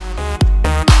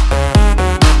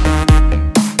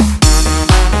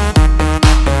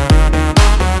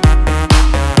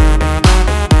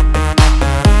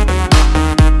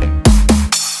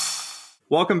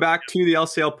Welcome back to the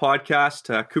LCL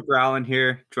podcast. Cooper Allen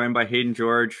here, joined by Heydon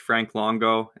George, Frank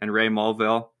Longo, and Ray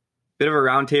Mulville. Bit of a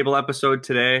roundtable episode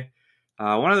today.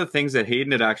 One of the things that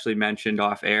Heydon had actually mentioned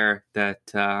off air that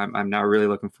I'm now really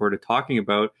looking forward to talking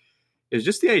about is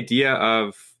just the idea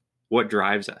of what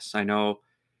drives us. I know,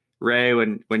 Ray,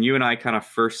 when you and I kind of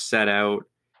first set out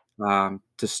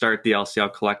to start the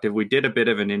LCL Collective, we did a bit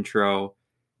of an intro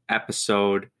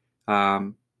episode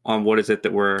on what is it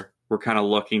that we're kind of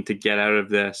looking to get out of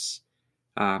this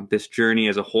journey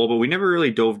as a whole, but we never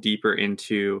really dove deeper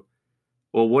into,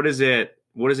 well, what does it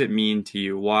mean to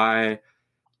you?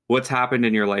 What's happened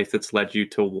in your life that's led you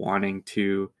to wanting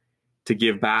to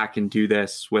give back and do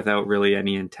this without really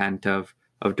any intent of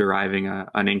deriving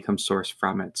an income source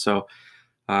from it? So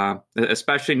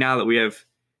especially now that we have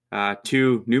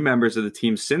two new members of the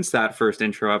team since that first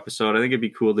intro episode, I think it'd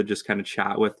be cool to just kind of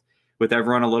chat with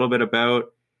everyone a little bit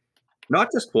about not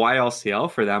just why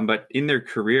LCL for them, but in their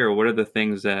career, what are the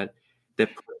things that push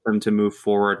them to move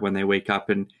forward when they wake up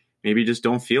and maybe just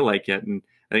don't feel like it? And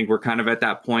I think we're kind of at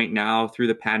that point now through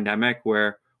the pandemic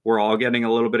where we're all getting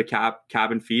a little bit of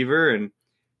cabin fever, and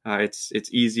it's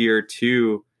easier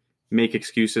to make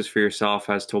excuses for yourself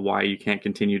as to why you can't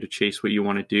continue to chase what you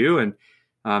want to do.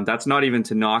 And that's not even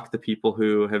to knock the people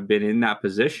who have been in that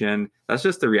position. That's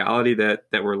just the reality that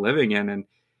we're living in. And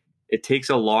it takes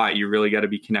a lot. You really got to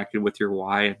be connected with your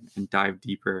why and dive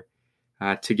deeper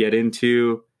to get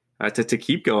into to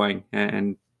keep going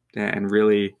and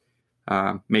really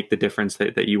make the difference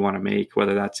that you want to make,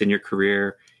 whether that's in your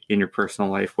career, in your personal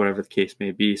life, whatever the case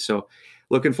may be. So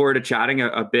looking forward to chatting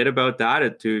a bit about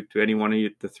that. To any one of you,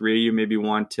 the three of you maybe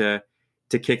want to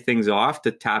kick things off,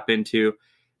 to tap into,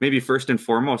 maybe first and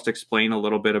foremost, explain a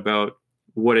little bit about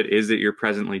what it is that you're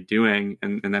presently doing,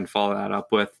 and then follow that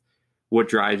up with what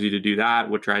drives you to do that,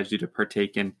 what drives you to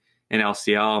partake in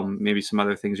LCL, maybe some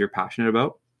other things you're passionate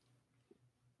about.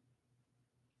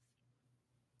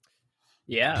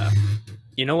 Yeah.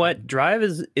 You know what? Drive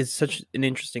is such an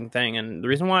interesting thing. And the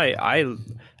reason why I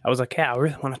was like, yeah, I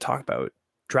really want to talk about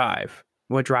drive,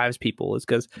 what drives people, is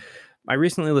because I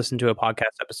recently listened to a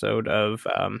podcast episode of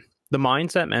The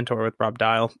Mindset Mentor with Rob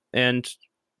Dial. And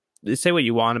say what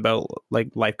you want about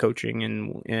like life coaching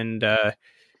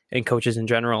and coaches in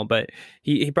general, but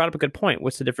he brought up a good point.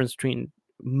 What's the difference between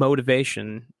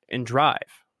motivation and drive?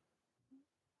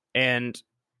 And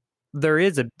there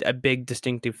is a big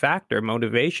distinctive factor.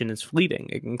 Motivation is fleeting.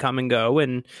 It can come and go,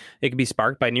 and it can be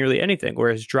sparked by nearly anything,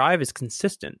 whereas drive is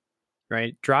consistent,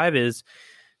 right? Drive is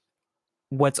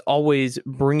what's always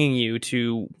bringing you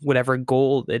to whatever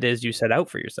goal it is you set out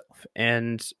for yourself.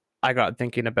 And I got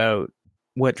thinking about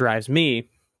what drives me.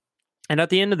 And at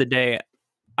the end of the day,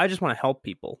 I just want to help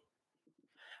people,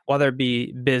 whether it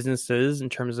be businesses in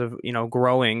terms of,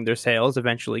 growing their sales,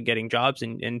 eventually getting jobs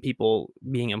and people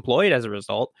being employed as a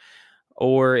result,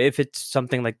 or if it's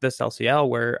something like this LCL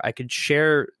where I could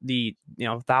share the,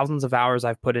 thousands of hours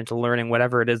I've put into learning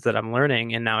whatever it is that I'm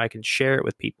learning, and now I can share it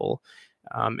with people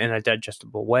in a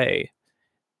digestible way.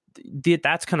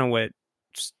 That's kind of what,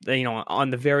 on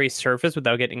the very surface,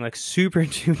 without getting like super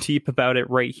too deep about it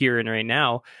right here and right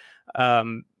now,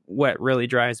 what really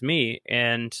drives me.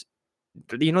 And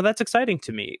that's exciting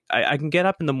to me. I can get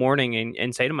up in the morning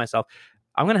and say to myself,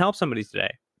 I'm going to help somebody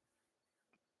today,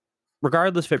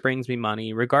 regardless if it brings me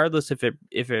money, regardless if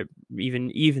it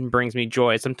even brings me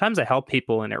joy. Sometimes I help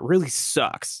people and it really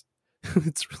sucks.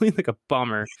 It's really like a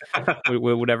bummer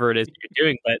with whatever it is you're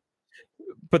doing,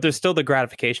 but there's still the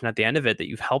gratification at the end of it that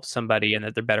you've helped somebody and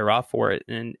that they're better off for it.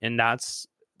 And that's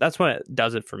what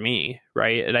does it for me,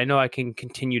 right? And I know I can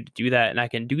continue to do that, and I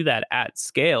can do that at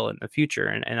scale in the future,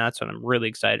 and that's what I'm really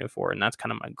excited for, and that's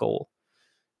kind of my goal.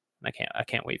 And I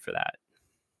can't wait for that.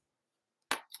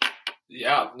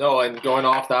 Yeah, no, and going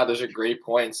off that, those are great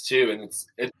points too. And it's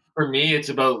for me, it's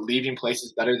about leaving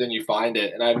places better than you find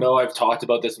it. And I know I've talked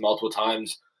about this multiple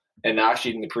times, and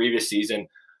actually in the previous season,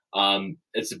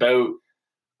 it's about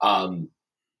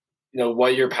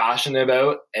what you're passionate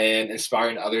about and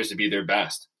inspiring others to be their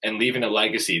best and leaving a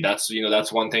legacy. That's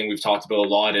one thing we've talked about a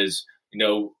lot is,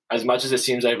 as much as it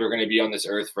seems like we're going to be on this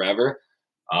earth forever,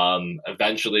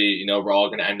 eventually, we're all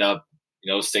going to end up,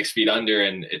 6 feet under.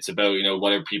 And it's about,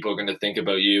 what are people going to think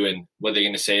about you and what they're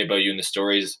going to say about you and the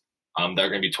stories that are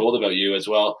going to be told about you as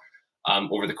well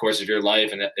over the course of your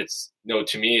life. And it's,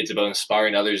 to me, it's about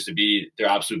inspiring others to be their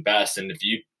absolute best. And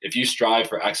if you strive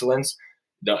for excellence,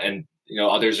 and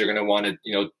others are going to want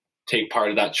to, take part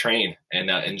of that train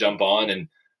and jump on.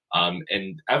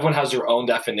 And everyone has their own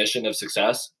definition of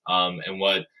success and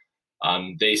what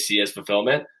they see as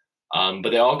fulfillment. But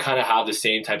they all kind of have the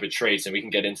same type of traits, and we can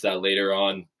get into that later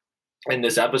on in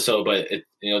this episode, but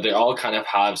they all kind of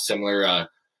have similar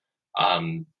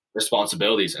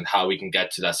responsibilities and how we can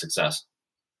get to that success.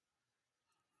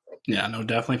 Yeah, no,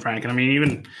 definitely, Frank. And I mean,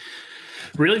 even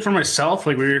really for myself,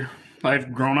 like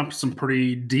I've grown up with some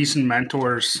pretty decent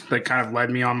mentors that kind of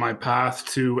led me on my path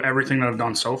to everything that I've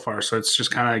done so far. So it's just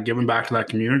kind of giving back to that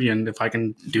community. And if I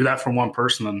can do that for one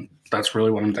person, then that's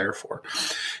really what I'm there for.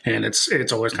 And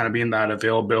it's always kind of being that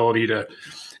availability to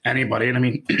anybody. And I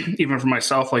mean, even for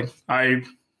myself, like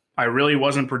I really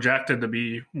wasn't projected to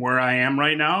be where I am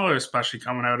right now, especially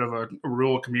coming out of a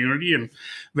rural community and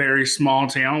very small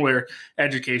town where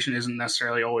education isn't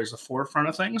necessarily always the forefront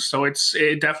of things. So it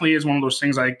definitely is one of those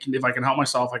things. If I can help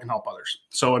myself, I can help others.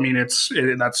 So I mean,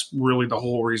 that's really the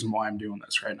whole reason why I'm doing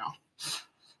this right now.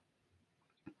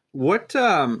 What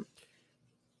do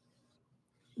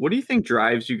you think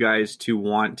drives you guys to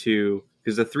want to?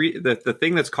 Because the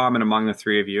thing that's common among the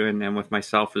three of you and with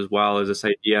myself as well is this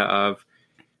idea of,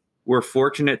 we're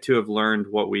fortunate to have learned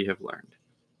what we have learned.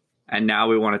 And now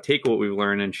we want to take what we've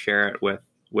learned and share it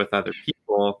with other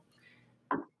people.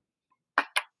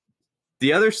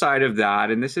 The other side of that,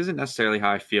 and this isn't necessarily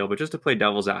how I feel, but just to play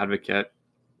devil's advocate,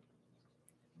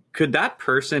 could that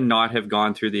person not have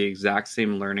gone through the exact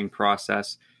same learning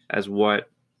process as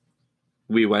what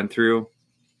we went through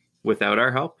without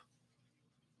our help?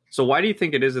 So why do you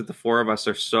think it is that the four of us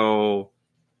are so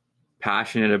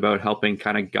passionate about helping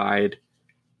kind of guide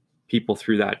people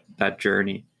through that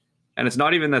journey? And it's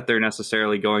not even that they're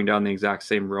necessarily going down the exact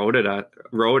same road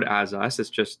as us. It's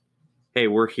just, hey,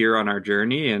 we're here on our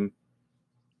journey, and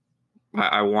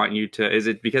I want you to. Is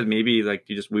it because maybe like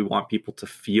we want people to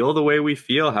feel the way we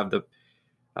feel, have the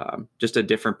just a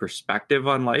different perspective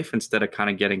on life instead of kind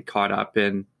of getting caught up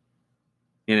in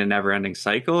a never-ending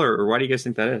cycle? Or why do you guys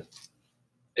think that is?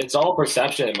 It's all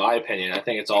perception, in my opinion. I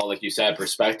think it's all, like you said,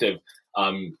 perspective.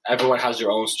 Everyone has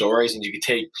their own stories, and you can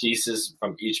take pieces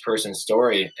from each person's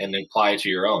story and apply it to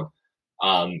your own.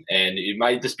 And it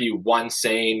might just be one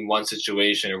saying, one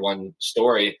situation, or one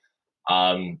story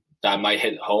that might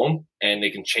hit home, and they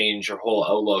can change your whole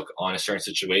outlook on a certain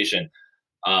situation.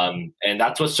 And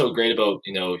that's what's so great about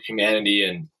humanity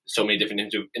and so many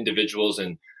different individuals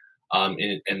and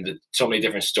so many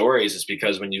different stories, is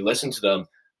because when you listen to them,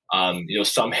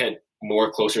 some hit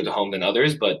more closer to home than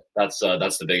others, but that's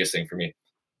the biggest thing for me.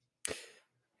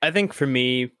 I think for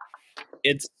me,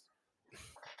 it's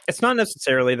not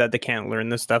necessarily that they can't learn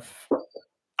this stuff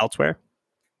elsewhere.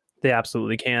 They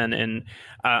absolutely can, and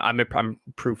I'm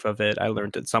proof of it. I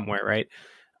learned it somewhere, right?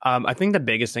 I think the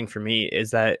biggest thing for me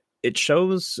is that it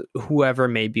shows whoever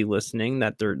may be listening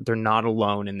that they're not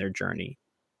alone in their journey.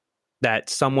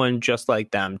 That someone just like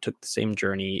them took the same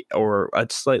journey, or a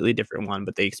slightly different one,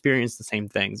 but they experienced the same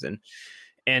things,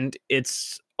 and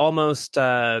it's almost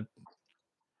kind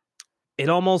of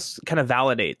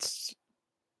validates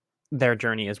their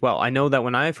journey as well. I know that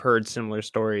when I've heard similar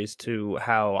stories to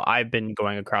how I've been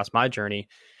going across my journey,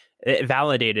 it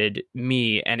validated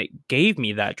me, and it gave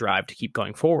me that drive to keep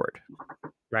going forward.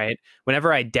 Right?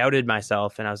 Whenever I doubted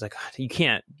myself and I was like, you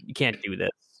can't do this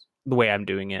the way I'm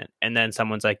doing it, and then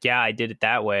someone's like, yeah, I did it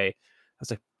that way, I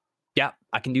was like, yeah,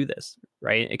 I can do this.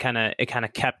 Right? It kind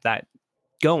of kept that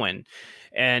going,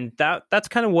 and that's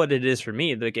kind of what it is for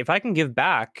me. Like, if I can give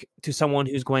back to someone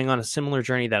who's going on a similar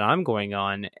journey that I'm going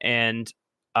on, and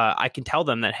I can tell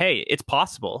them that, hey, it's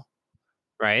possible,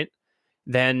 right?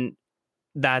 Then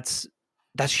that's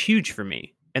huge for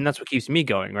me, and that's what keeps me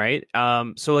going, right?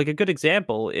 So like a good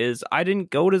example is, I didn't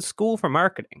go to school for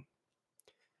marketing,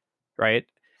 right?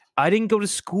 I didn't go to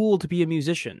school to be a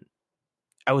musician.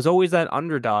 I was always that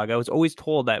underdog. I was always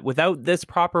told that without this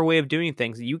proper way of doing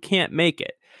things, you can't make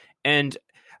it. And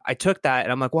I took that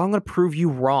and I'm like, well, I'm going to prove you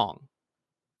wrong.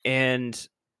 And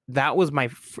that was my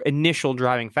initial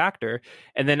driving factor.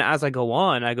 And then as I go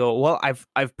on, I go, well,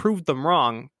 I've proved them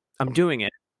wrong. I'm doing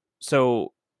it.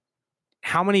 So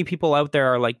how many people out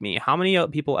there are like me? How many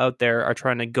people out there are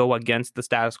trying to go against the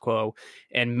status quo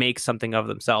and make something of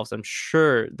themselves? I'm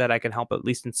sure that I can help at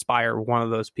least inspire one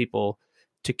of those people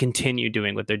to continue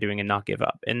doing what they're doing and not give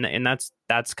up. And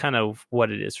that's kind of what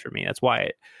it is for me. That's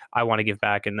why I want to give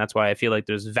back, and that's why I feel like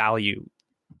there's value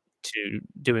to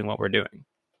doing what we're doing.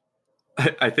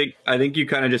 I think you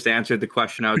kind of just answered the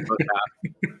question I was about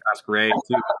to ask Ray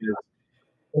too.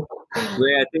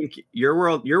 Ray, I think your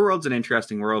world's an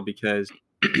interesting world, because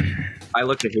I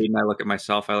look at Heydon, I look at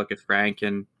myself, I look at Frank,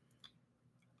 and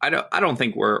I don't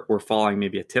think we're following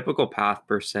maybe a typical path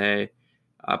per se,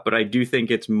 but I do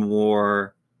think it's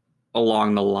more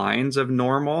along the lines of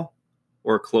normal,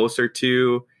 or closer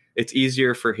to. It's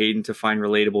easier for Heydon to find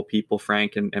relatable people,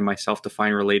 Frank and myself to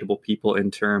find relatable people,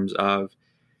 in terms of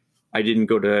I didn't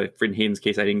go to, for in Heydon's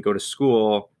case, I didn't go to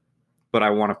school, but I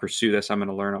want to pursue this. I'm going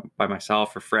to learn by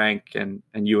myself. Or Frank and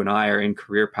you and I are in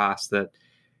career paths that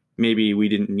maybe we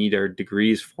didn't need our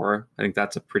degrees for. I think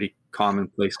that's a pretty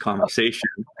commonplace conversation.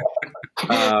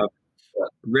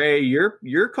 Ray,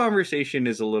 your conversation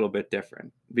is a little bit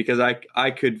different, because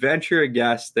I could venture a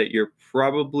guess that you're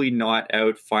probably not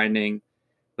out finding,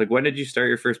 like, when did you start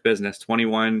your first business?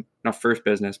 21, not first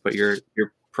business, but your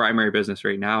primary business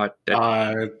right now at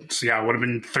so yeah, it would have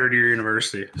been third year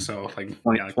university. So like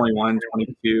 21,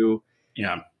 22.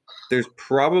 Yeah. There's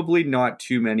probably not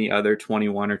too many other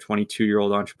 21 or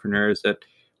 22-year-old entrepreneurs that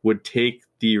would take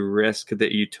the risk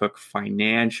that you took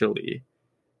financially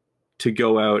to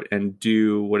go out and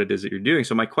do what it is that you're doing.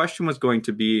 So my question was going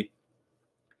to be,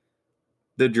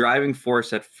 the driving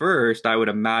force at first, I would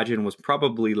imagine, was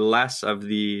probably less of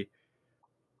the,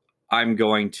 I'm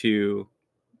going to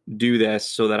do this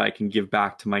so that I can give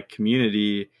back to my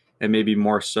community, and maybe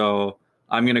more so,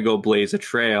 I'm going to go blaze a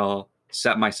trail,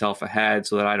 set myself ahead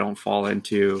so that I don't fall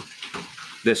into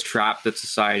this trap that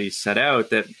society set out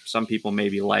that some people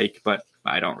maybe like, but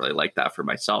I don't really like that for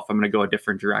myself. I'm going to go a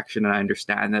different direction. And I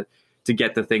understand that to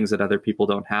get the things that other people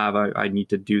don't have, I need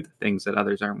to do the things that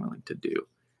others aren't willing to do.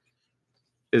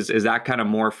 Is that kind of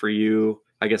more for you?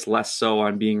 I guess less so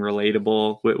on being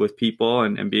relatable with people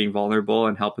and being vulnerable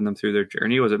and helping them through their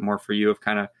journey. Was it more for you of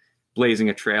kind of blazing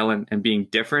a trail and being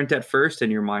different at first,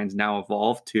 and your mind's now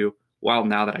evolved to, well,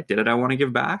 now that I did it, I want to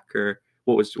give back? Or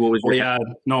what was your yeah,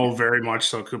 no, very much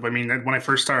so, Coop. I mean, when I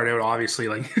first started out, obviously,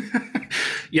 like,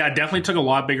 yeah, I definitely took a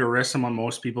lot bigger risks than what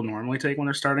most people normally take when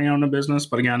they're starting out in a business.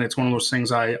 But again, it's one of those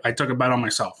things, I took a bet on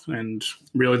myself, and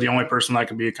really the only person I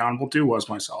could be accountable to was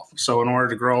myself. So in order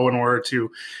to grow, in order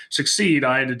to succeed,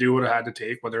 I had to do what I had to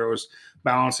take, whether it was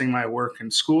balancing my work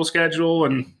and school schedule.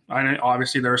 And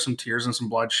obviously there were some tears and some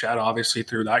blood shed, obviously,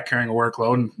 through that, carrying a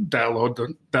workload and that load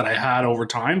that I had over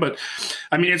time. But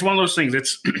I mean, it's one of those things.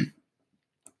 It's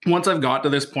once I've got to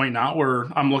this point now where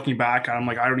I'm looking back and I'm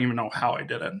like, I don't even know how I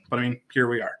did it. But I mean, here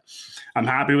we are. I'm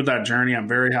happy with that journey. I'm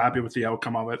very happy with the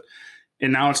outcome of it.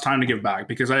 And now it's time to give back,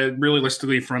 because I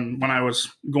realistically, from when I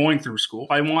was going through school,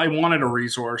 I wanted a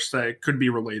resource that could be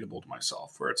relatable to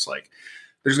myself, where it's like,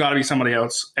 there's got to be somebody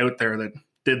else out there that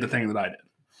did the thing that I did.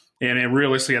 And it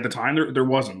realistically, at the time, there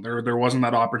wasn't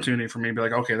that opportunity for me to be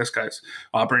like, okay, this guy's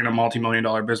operating a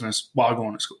multi-million-dollar business while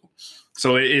going to school.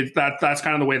 So that's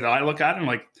kind of the way that I look at it. And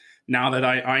like, now that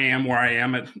I am where I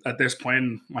am at this point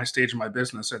in my stage of my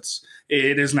business,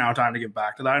 it is now time to give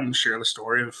back to that and share the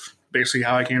story of basically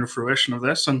how I came to fruition of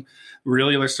this, and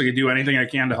realistically do anything I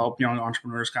can to help young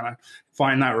entrepreneurs kind of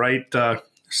find that right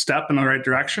step in the right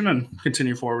direction and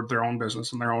continue forward with their own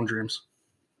business and their own dreams.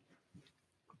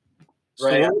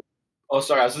 Right. Oh,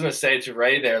 sorry. I was just gonna say to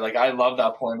Ray there, like, I love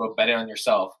that point about betting on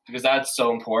yourself, because that's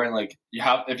so important. Like, you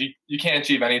can't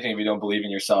achieve anything if you don't believe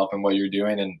in yourself and what you're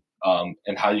doing,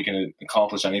 and how you can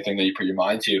accomplish anything that you put your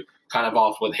mind to. Kind of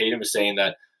off what Heydon was saying,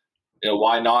 that,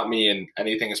 why not me, and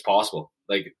anything is possible.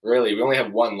 Like, really, we only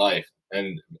have one life,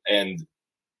 and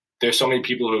there's so many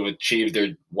people who have achieved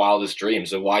their wildest dreams.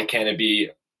 So why can't it be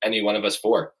any one of us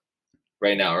four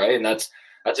right now, right? And that's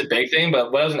a big thing.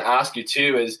 But what I was going to ask you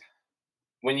too is,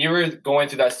 when you were going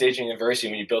through that stage in university,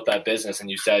 when you built that business, and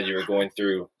you said you were going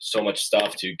through so much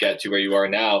stuff to get to where you are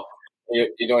now,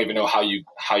 you don't even know how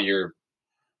you're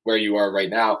where you are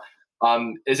right now.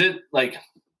 Is it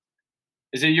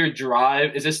your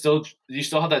drive? Do you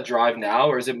still have that drive now,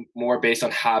 or is it more based on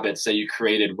habits that you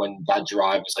created when that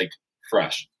drive was like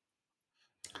fresh?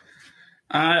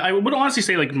 I would honestly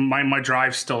say, like, my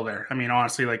drive's still there. I mean,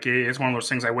 honestly, like, it's one of those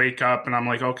things. I wake up and I'm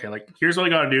like, okay, like, here's what I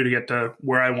got to do to get to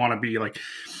where I want to be. Like,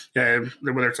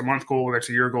 whether it's a month goal, whether it's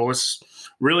a year goal, it's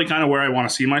really kind of where I want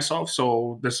to see myself.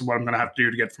 So this is what I'm going to have to do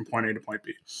to get from point A to point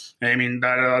B. I mean,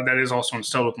 that is also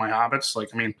instilled with my habits. Like,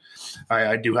 I mean,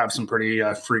 I do have some pretty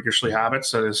freakishly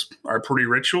habits that are pretty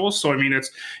rituals. So, I mean,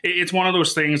 it's one of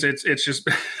those things. It's just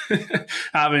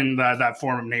having that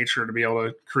form of nature to be able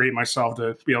to create myself,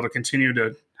 to be able to continue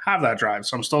to have that drive.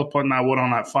 So I'm still putting that wood on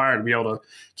that fire to be able to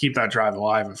keep that drive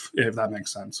alive, if that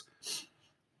makes sense.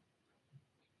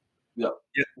 Yeah.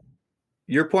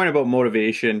 Your point about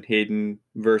motivation, Heydon,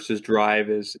 versus drive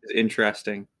is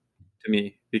interesting to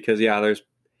me, because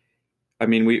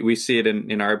we see it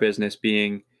in our business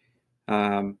being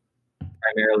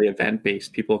primarily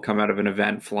event-based. People come out of an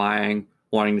event flying,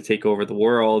 wanting to take over the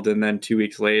world, and then 2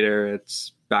 weeks later,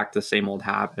 it's back to the same old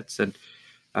habits. And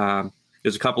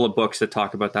there's a couple of books that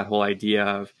talk about that whole idea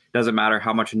of, it doesn't matter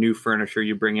how much new furniture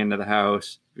you bring into the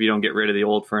house, if you don't get rid of the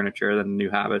old furniture, then the new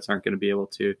habits aren't going to be able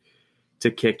to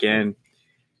kick in.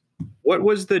 What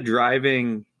was the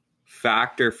driving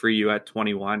factor for you at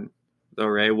 21? though,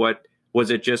 Ray? What was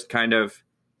it? Just kind of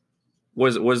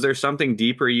was there something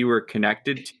deeper you were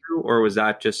connected to, or was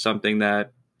that just something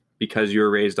that because you were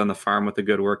raised on the farm with a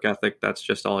good work ethic, that's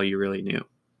just all you really knew?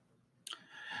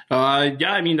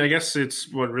 Yeah, I mean, I guess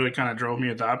it's what really kind of drove me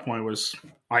at that point was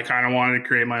I kind of wanted to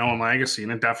create my own legacy,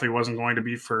 and it definitely wasn't going to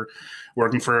be for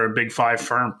working for a big five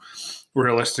firm.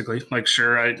 Realistically, like,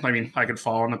 sure, I mean, I could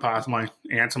follow in the path of my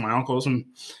aunts and my uncles and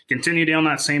continue down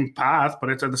that same path, but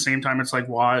it's at the same time, it's like,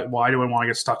 why do I want to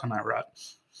get stuck in that rut?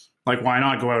 Like, why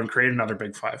not go out and create another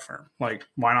big five firm? Like,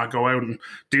 why not go out and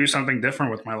do something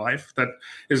different with my life that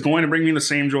is going to bring me the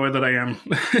same joy that I am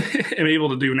able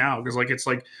to do now? Because, like, it's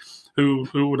like, who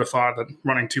would have thought that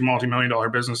running two multi-million-dollar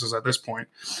businesses at this point,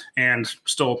 and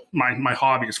still my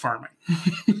hobby is farming,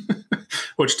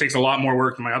 which takes a lot more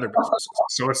work than my other businesses.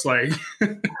 So it's like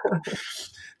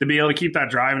to be able to keep that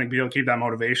drive and to be able to keep that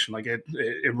motivation, like it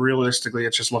realistically,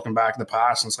 it's just looking back in the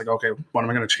past and it's like, okay, what am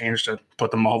I going to change to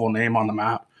put the Mulville name on the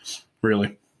map?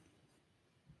 Really.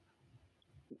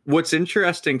 What's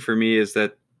interesting for me is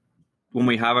that when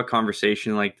we have a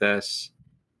conversation like this,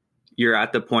 you're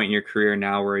at the point in your career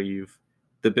now where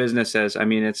the business has, I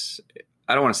mean,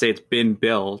 I don't want to say it's been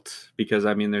built, because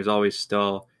I mean, you're always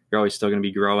still going to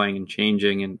be growing and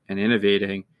changing and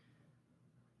innovating,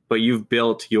 but you've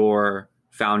built your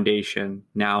foundation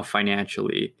now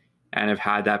financially and have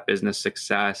had that business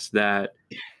success that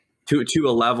to a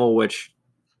level which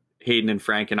Heydon and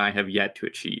Frank and I have yet to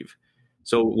achieve.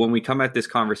 So when we come at this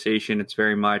conversation, it's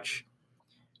very much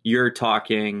you're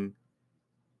talking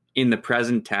in the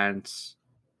present tense,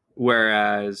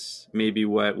 whereas maybe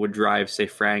what would drive, say,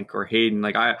 Frank or Heydon,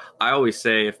 like I always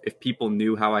say, if people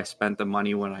knew how I spent the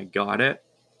money when I got it,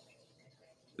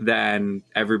 then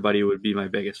everybody would be my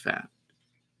biggest fan.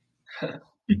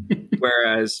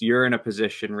 Whereas you're in a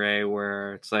position, Ray,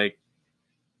 where it's like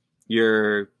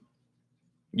you've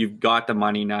got the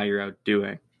money, now you're out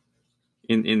doing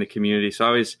in the community. So I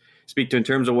always speak to, in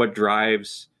terms of what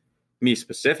drives me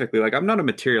specifically, like I'm not a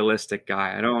materialistic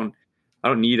guy. I don't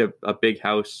need a big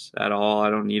house at all. I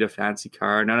don't need a fancy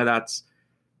car. None of that's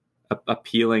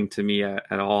appealing to me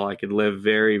at all. I could live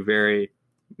very, very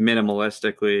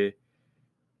minimalistically.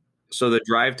 So the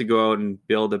drive to go out and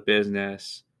build a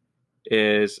business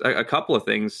is a couple of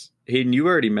things. Heydon, you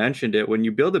already mentioned it. When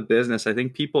you build a business, I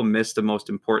think people miss the most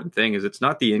important thing is it's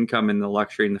not the income and the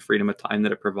luxury and the freedom of time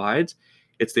that it provides.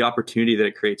 It's the opportunity that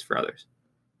it creates for others.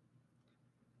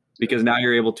 Because now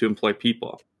you're able to employ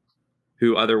people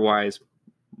who otherwise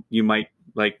you might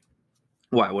would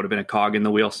have been a cog in the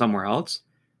wheel somewhere else.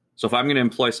 So if I'm going to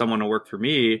employ someone to work for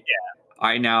me,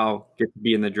 I now get to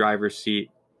be in the driver's seat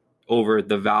over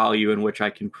the value in which I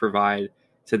can provide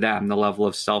to them, the level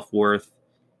of self-worth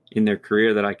in their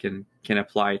career that I can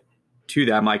apply to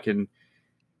them. I can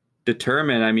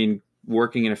determine, I mean,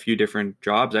 working in a few different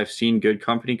jobs, I've seen good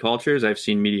company cultures. I've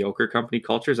seen mediocre company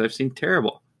cultures. I've seen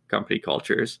terrible company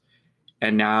cultures.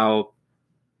 And now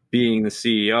being the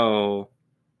CEO,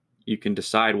 you can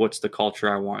decide what's the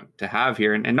culture I want to have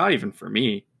here. And not even for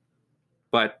me,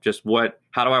 but just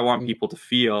how do I want people to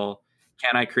feel?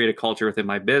 Can I create a culture within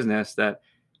my business that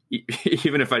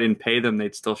even if I didn't pay them,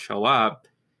 they'd still show up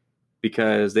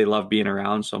because they love being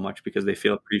around so much, because they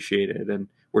feel appreciated. And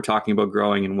we're talking about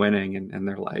growing and winning in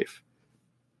their life.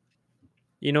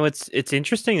 You know, it's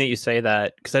interesting that you say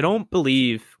that, because I don't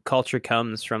believe culture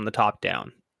comes from the top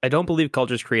down. I don't believe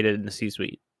culture is created in the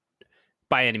C-suite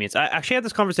by any means. I actually had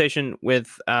this conversation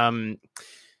with my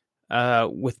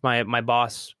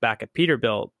boss back at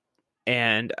Peterbilt,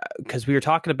 and because we were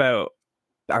talking about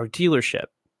our dealership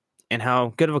and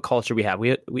how good of a culture we have.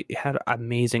 We had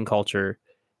amazing culture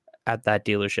at that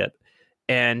dealership.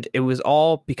 And it was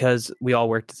all because we all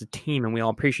worked as a team and we all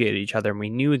appreciated each other. And we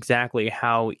knew exactly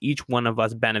how each one of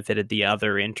us benefited the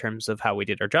other in terms of how we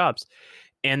did our jobs.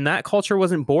 And that culture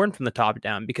wasn't born from the top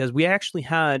down, because we actually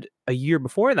had a year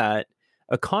before that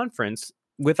a conference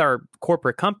with our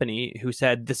corporate company who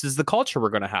said, this is the culture we're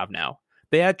going to have now.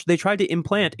 They tried to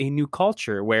implant a new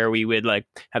culture where we would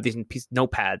have these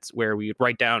notepads where we would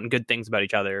write down good things about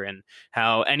each other and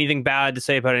how anything bad to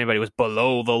say about anybody was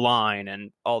below the line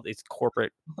and all these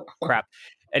corporate crap.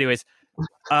 Anyways,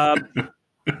 so,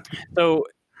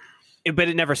 but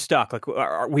it never stuck.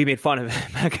 We made fun of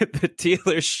it back at the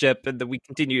dealership, and then we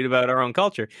continued about our own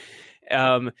culture.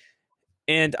 And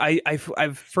I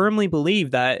firmly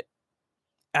believe that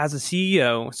as a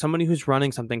CEO, somebody who's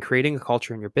running something, creating a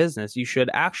culture in your business, you should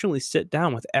actually sit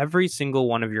down with every single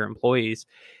one of your employees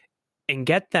and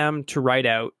get them to write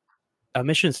out a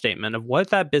mission statement of what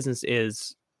that business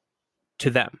is to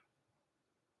them,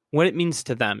 what it means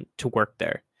to them to work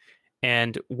there.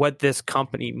 and what this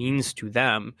company means to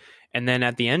them. And then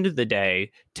at the end of the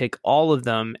day, take all of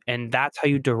them, and that's how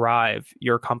you derive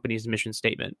your company's mission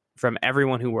statement from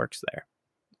everyone who works there.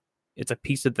 It's a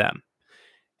piece of them.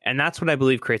 And that's what I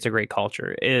believe creates a great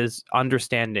culture, is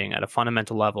understanding at a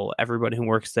fundamental level everybody who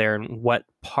works there and what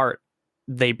part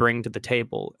they bring to the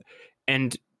table,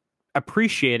 and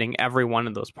appreciating every one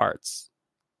of those parts.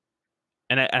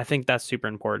 And I think that's super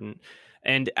important.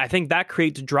 And I think that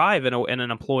creates drive in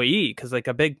an employee, because like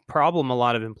a big problem a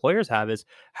lot of employers have is,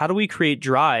 how do we create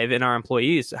drive in our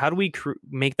employees? How do we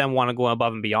make them want to go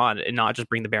above and beyond and not just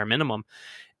bring the bare minimum?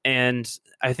 And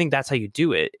I think that's how you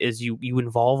do it, is you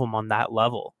involve them on that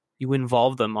level. You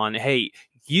involve them on, hey,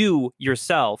 you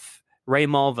yourself, Ray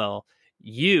Mulville,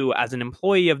 you as an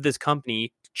employee of this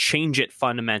company, change it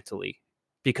fundamentally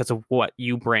because of what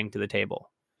you bring to the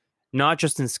table. Not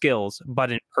just in skills,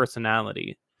 but in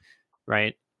personality,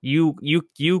 right? You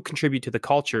contribute to the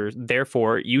culture,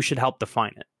 therefore you should help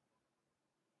define it.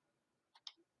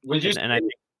 Would you I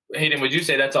think, Heydon, would you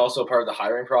say that's also part of the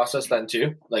hiring process then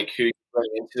too? Like who you bring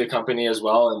into the company as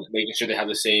well, and making sure they have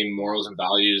the same morals and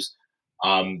values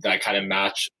that kind of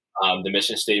match the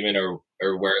mission statement or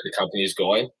where the company is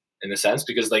going, in a sense,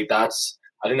 because like I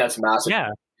think that's massive. Yeah.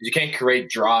 You can't create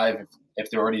drive if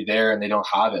they're already there and they don't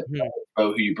have it. Mm-hmm.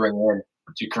 About who you bring in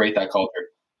to create that culture.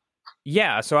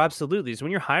 Yeah, so absolutely. So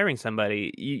when you're hiring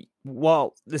somebody,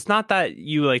 it's not that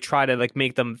you like try to like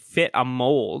make them fit a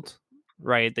mold,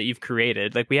 right, that you've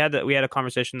created. Like we had a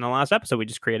conversation in the last episode we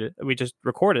just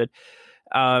recorded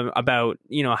about,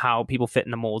 you know, how people fit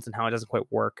in the molds and how it doesn't quite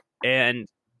work. And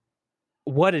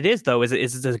what it is, though, is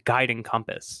a guiding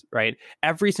compass, right?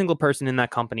 Every single person in that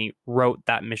company wrote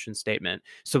that mission statement.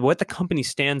 So what the company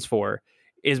stands for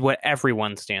is what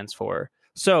everyone stands for.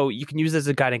 So you can use it as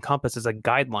a guiding compass, as a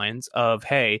guidelines of,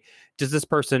 hey, does this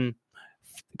person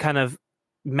kind of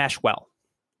mesh well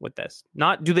with this?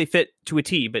 Not do they fit to a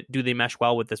T, but do they mesh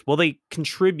well with this? Will they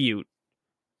contribute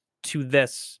to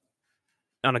this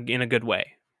in a good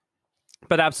way?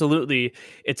 But absolutely,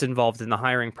 it's involved in the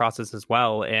hiring process as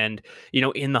well. And, you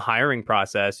know, in the hiring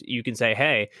process, you can say,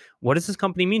 hey, what does this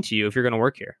company mean to you if you're going to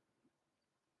work here?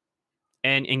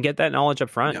 And get that knowledge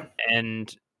up front. Yeah.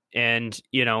 And,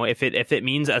 you know, if it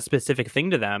means a specific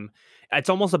thing to them, it's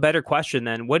almost a better question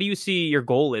than, what do you see your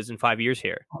goal is in 5 years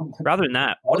here? Rather than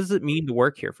that, what does it mean to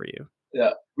work here for you?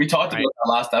 Yeah. We talked about that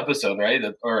last episode, right?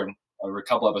 Or a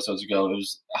couple episodes ago. It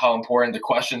was how important the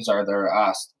questions are that are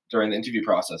asked during the interview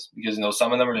process, because, you know,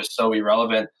 some of them are just so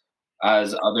irrelevant,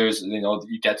 as others, you know,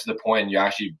 you get to the point and you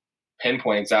actually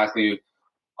pinpoint exactly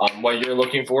what you're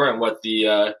looking for and what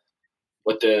the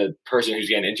person who's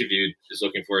getting interviewed is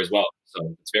looking for as well.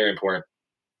 So it's very important.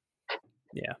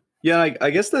 Yeah. I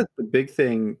guess that the big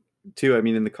thing too, I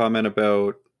mean, in the comment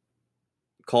about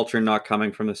culture not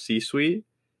coming from the C-suite,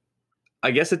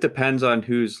 I guess it depends on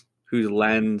whose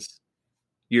lens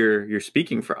you're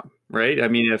speaking from, right? I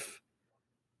mean, if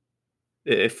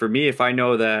for me, if I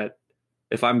know that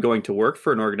if I'm going to work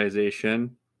for an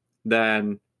organization,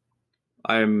 then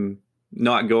I'm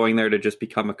not going there to just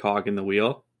become a cog in the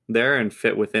wheel there and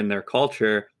fit within their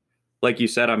culture. Like you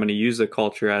said, I'm going to use the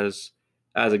culture as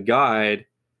a guide,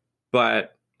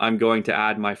 but I'm going to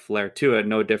add my flair to it.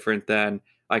 No different than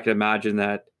I can imagine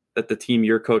that the team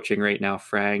you're coaching right now,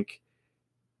 Frank,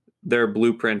 their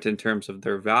blueprint in terms of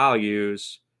their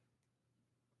values,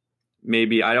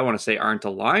 maybe, I don't want to say aren't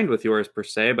aligned with yours per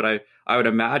se, but I would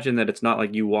imagine that it's not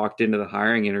like you walked into the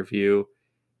hiring interview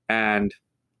and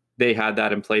they had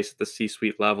that in place at the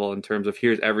C-suite level in terms of,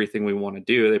 here's everything we want to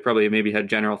do. They probably maybe had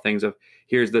general things of,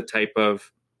 here's the type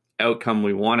of outcome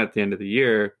we want at the end of the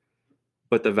year,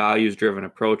 but the values-driven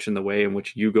approach and the way in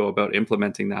which you go about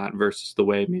implementing that versus the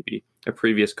way maybe a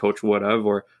previous coach would have,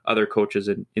 or other coaches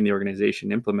in the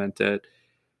organization implement it.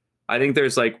 I think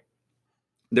there's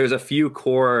a few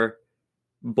core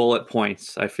bullet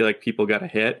points I feel like people got to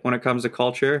hit when it comes to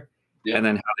culture. Yeah. And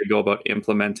then how they go about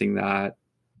implementing that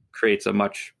creates a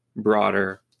much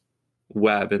broader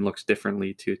web and looks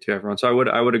differently to everyone. So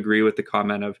I would agree with the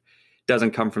comment of,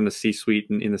 doesn't come from the C-suite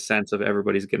in the sense of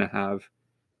everybody's going to have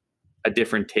a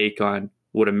different take on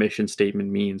what a mission statement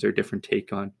means, or different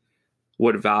take on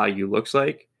what value looks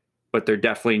like, but there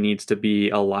definitely needs to be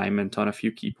alignment on a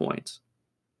few key points.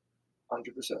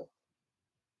 100%.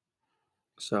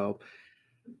 So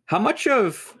how much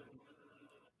of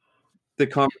the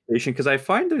conversation, because I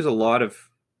find there's a lot of,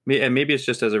 and maybe it's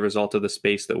just as a result of the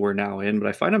space that we're now in, but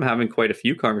I find I'm having quite a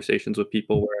few conversations with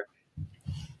people where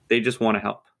they just want to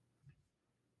help.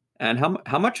 And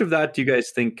how much of that do you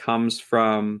guys think comes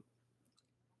from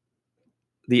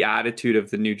the attitude of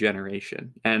the new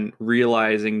generation and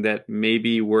realizing that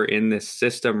maybe we're in this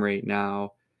system right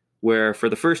now where for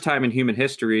the first time in human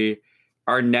history,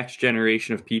 our next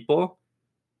generation of people,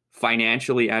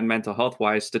 financially and mental health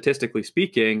wise, statistically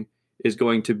speaking, is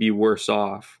going to be worse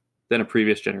off than a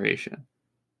previous generation.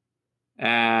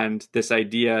 And this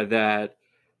idea that,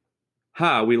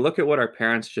 we look at what our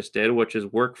parents just did, which is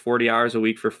work 40 hours a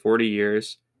week for 40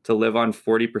 years to live on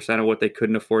 40% of what they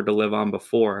couldn't afford to live on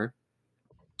before,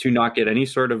 to not get any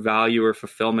sort of value or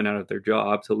fulfillment out of their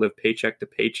job, to live paycheck to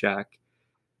paycheck,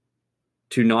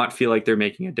 to not feel like they're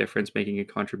making a difference, making a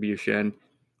contribution.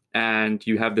 And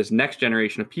you have this next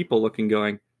generation of people looking,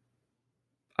 going,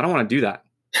 I don't want to do that.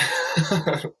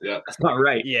 Yeah. That's not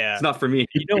right. Yeah. It's not for me.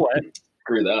 You know what?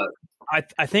 Agree with that.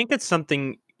 I think it's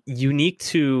something unique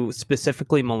to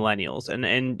specifically millennials,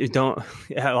 and don't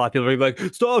a lot of people are like,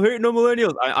 stop hating on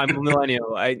millennials. I'm a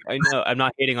millennial. I know I'm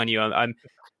not hating on you. I'm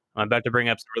about to bring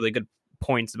up some really good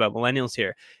points about millennials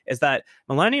here. Is that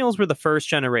millennials were the first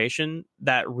generation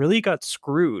that really got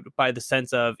screwed by the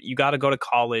sense of you got to go to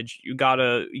college, you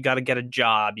gotta get a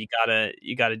job, you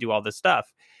gotta do all this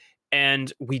stuff,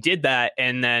 and we did that,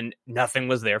 and then nothing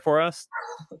was there for us,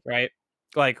 right?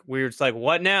 Like we were just like,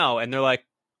 what now? And they're like,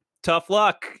 tough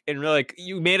luck. And we're like,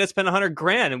 you made us spend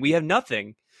 $100,000 and we have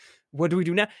nothing. What do we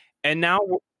do now? And now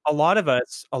a lot of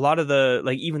the,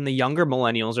 like, even the younger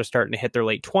millennials are starting to hit their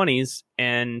late 20s,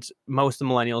 and most of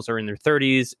the millennials are in their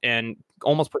 30s and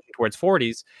almost pushing towards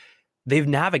 40s. They've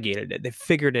navigated it. They've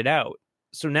figured it out.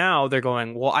 So now they're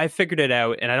going, well, I figured it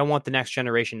out, and I don't want the next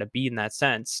generation to be in that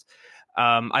sense.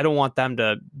 I don't want them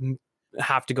to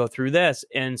have to go through this.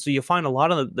 And so you'll find a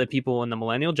lot of the people in the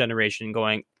millennial generation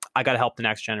going, I got to help the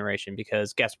next generation,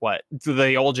 because guess what?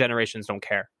 The old generations don't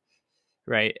care.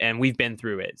 Right. And we've been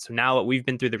through it. So now that we've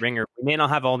been through the ringer, we may not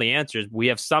have all the answers. But we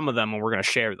have some of them, and we're going to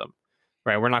share them.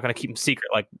 Right. We're not going to keep them secret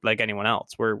like anyone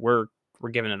else. We're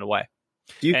giving it away.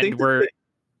 Do you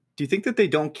think that they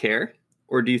don't care,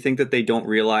 or do you think that they don't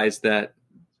realize that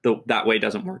that way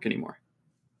doesn't work anymore?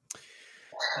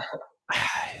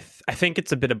 I think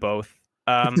it's a bit of both.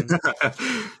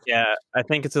 Yeah, I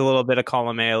think it's a little bit of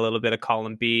column A, a little bit of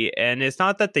column B, and it's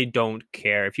not that they don't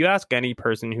care. If you ask any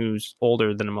person who's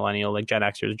older than a millennial, like Gen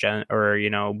Xers,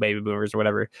 or baby boomers or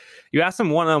whatever, you ask them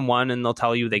one-on-one, and they'll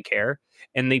tell you they care,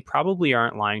 and they probably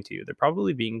aren't lying to you. They're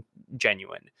probably being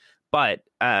genuine. But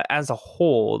as a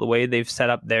whole, the way they've set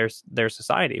up their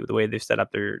society, the way they've set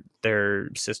up their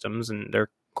systems and their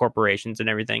corporations and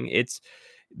everything,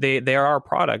 they are a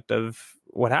product of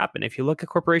what happened. If you look at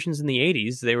corporations in the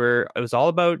 80s, it was all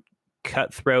about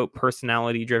cutthroat,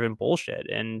 personality driven bullshit.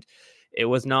 And it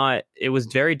was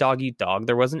very dog eat dog.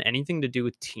 There wasn't anything to do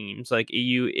with teams. Like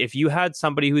if you had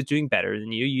somebody who was doing better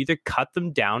than you either cut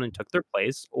them down and took their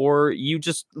place, or you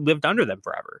just lived under them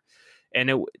forever.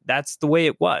 And that's the way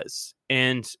it was.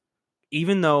 And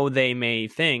even though they may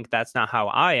think that's not how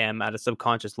I am at a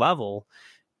subconscious level,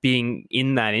 being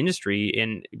in that industry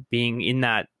and being in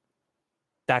that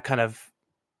kind of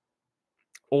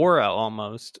aura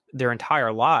almost their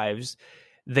entire lives,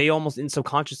 they almost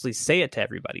subconsciously say it to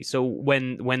everybody. So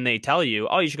when they tell you,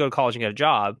 oh, you should go to college and get a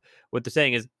job, what they're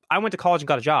saying is, I went to college and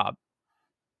got a job.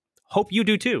 Hope you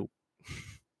do too.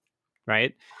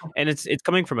 Right. And it's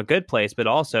coming from a good place, but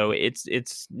also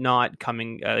it's not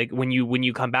coming like when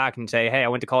you come back and say, hey, I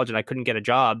went to college and I couldn't get a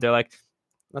job. They're like,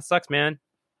 that sucks, man.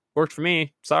 Worked for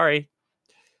me. Sorry.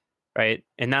 Right.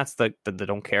 And that's the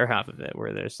don't care half of it,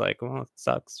 where there's like, well, it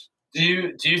sucks. Do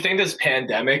you think this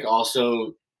pandemic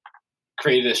also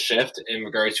created a shift in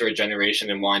regards to our generation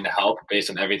and wanting to help based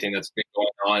on everything that's been going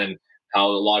on and how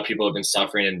a lot of people have been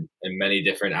suffering in many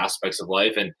different aspects of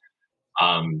life, and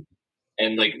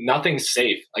like nothing's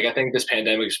safe. Like I think this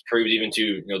pandemic's proved even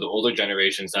to the older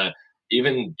generations that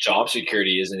even job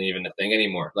security isn't even a thing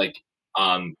anymore. Like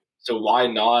so why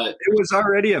not? It was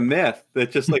already a myth that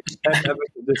just like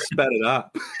just sped it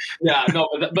up. Yeah, no,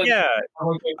 but yeah,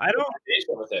 I don't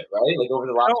with it, right? Like over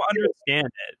the last, I don't understand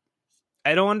it.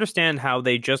 I don't understand how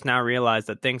they just now realize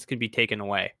that things could be taken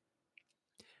away.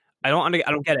 I don't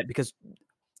get it, because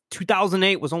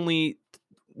 2008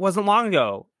 wasn't long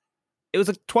ago. It was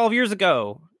like 12 years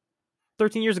ago,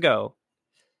 13 years ago.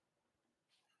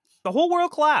 The whole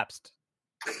world collapsed.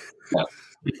 Yeah.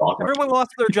 Everyone lost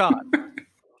their job.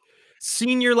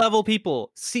 Senior level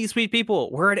people, C-suite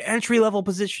people were at entry level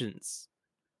positions.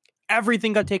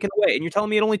 Everything got taken away. And you're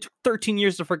telling me it only took 13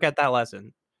 years to forget that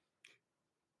lesson.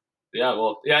 Yeah,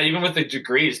 well, yeah, even with the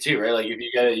degrees too, right? Like if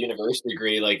you get a university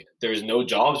degree, like there's no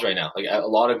jobs right now. Like a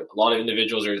lot of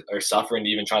individuals are suffering to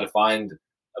even try to find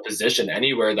a position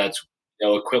anywhere that's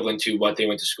equivalent to what they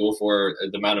went to school for,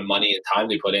 the amount of money and time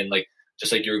they put in. Like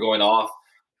just like you were going off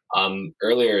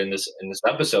earlier in this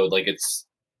episode, like it's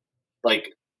like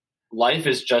life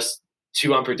is just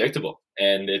too unpredictable,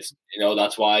 and it's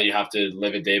that's why you have to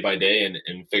live it day by day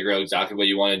and figure out exactly what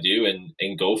you want to do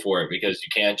and go for it, because you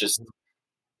can't just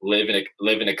live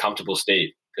in a comfortable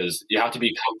state, because you have to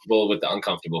be comfortable with the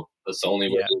uncomfortable. That's the only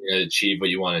way you're going to achieve what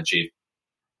you want to achieve.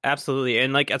 Absolutely.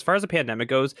 And like, as far as the pandemic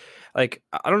goes, like,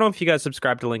 I don't know if you guys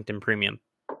subscribe to LinkedIn Premium.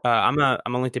 I'm a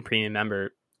LinkedIn Premium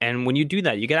member. And when you do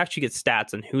that, you can actually get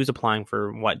stats on who's applying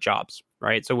for what jobs,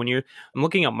 right? So I'm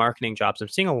looking at marketing jobs, I'm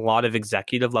seeing a lot of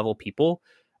executive level people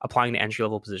applying to entry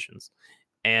level positions.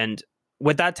 And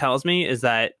what that tells me is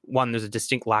that, one, there's a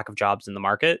distinct lack of jobs in the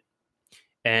market.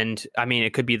 And I mean,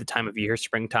 it could be the time of year,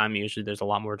 springtime. Usually there's a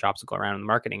lot more jobs that go around in the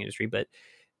marketing industry. But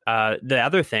the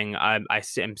other thing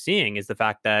I'm seeing is the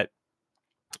fact that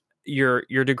your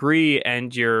degree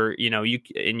and your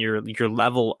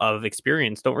level of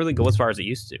experience don't really go as far as it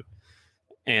used to,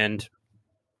 and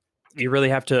you really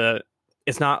have to.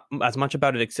 It's not as much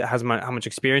about it how much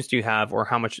experience do you have, or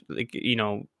how much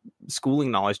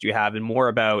schooling knowledge do you have, and more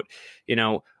about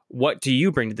what do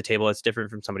you bring to the table that's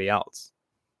different from somebody else.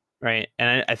 Right.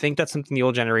 And I think that's something the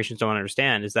old generations don't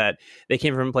understand, is that they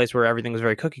came from a place where everything was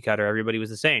very cookie cutter. Everybody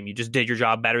was the same. You just did your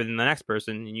job better than the next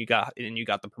person, and you got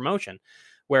the promotion.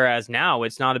 Whereas now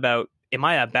it's not about, am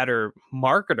I a better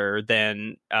marketer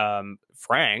than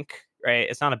Frank? Right.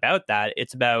 It's not about that.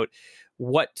 It's about,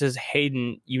 what does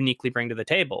Heydon uniquely bring to the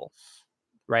table?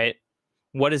 Right.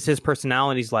 What is his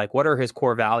personalities like? What are his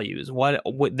core values? What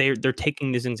they're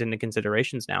taking these things into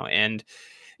considerations now. And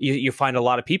you find a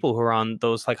lot of people who are on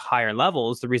those like higher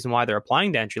levels. The reason why they're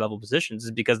applying to entry level positions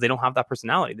is because they don't have that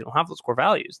personality. They don't have those core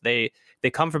values. They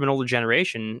come from an older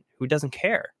generation who doesn't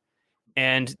care,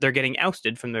 and they're getting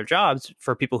ousted from their jobs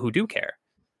for people who do care.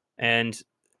 And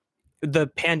the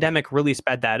pandemic really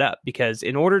sped that up, because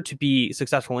in order to be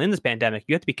successful in this pandemic,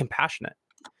 you have to be compassionate.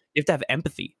 You have to have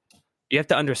empathy. You have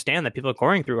to understand that people are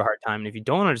going through a hard time. And if you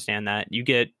don't understand that, you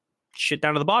get shit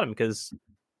down to the bottom, because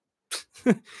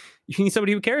you need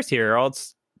somebody who cares here, or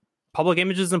else public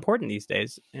image is important these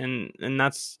days. And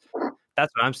that's what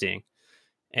I'm seeing.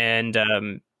 And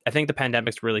I think the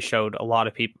pandemic's really showed a lot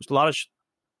of people,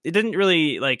 it didn't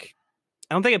really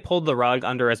I don't think it pulled the rug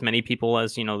under as many people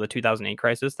as, the 2008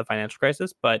 crisis, the financial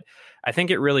crisis, but I think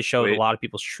it really showed a lot of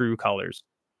people's true colors.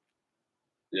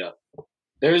 Yeah.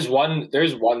 There's one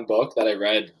book that I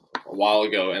read a while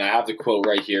ago, and I have the quote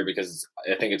right here because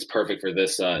I think it's perfect for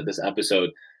this episode.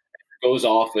 It goes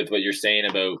off with what you're saying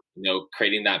about,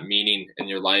 creating that meaning in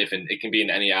your life, and it can be in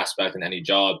any aspect, in any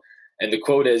job. And the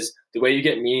quote is, the way you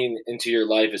get meaning into your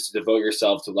life is to devote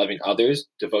yourself to loving others,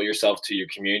 devote yourself to your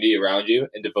community around you,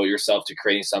 and devote yourself to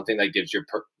creating something that gives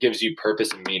you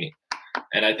purpose and meaning.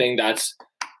 And I think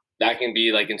that can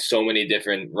be like in so many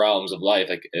different realms of life,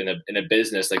 like in a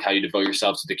business, like how you devote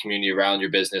yourself to the community around your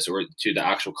business, or to the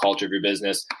actual culture of your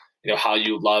business, how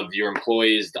you love your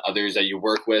employees, the others that you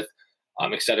work with,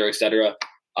 et cetera, et cetera.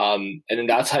 And then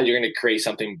that's how you're going to create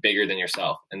something bigger than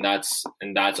yourself. And that's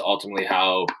ultimately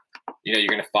how, you're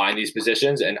going to find these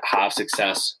positions and have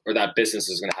success, or that business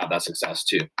is going to have that success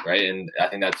too. Right. And I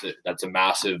think that's a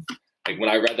massive, like when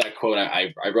I read that quote,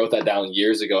 I wrote that down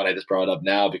years ago, and I just brought it up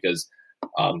now because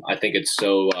I think it's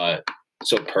so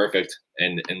perfect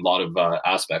in a lot of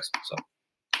aspects. So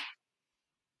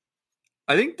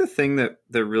I think the thing that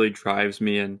really drives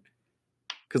me, and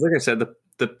because like I said,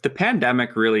 the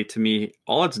pandemic really, to me,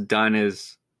 all it's done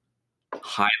is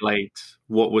highlight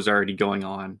what was already going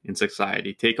on in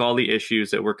society. Take all the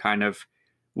issues that were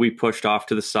we pushed off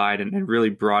to the side, and really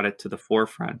brought it to the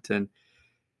forefront. And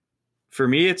for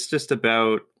me, it's just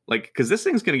about because this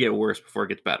thing's going to get worse before it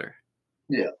gets better.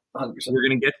 Yeah, 100%. We're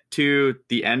going to get to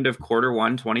the end of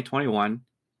Q1 2021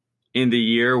 in the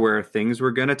year where things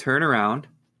were going to turn around,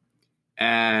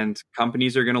 and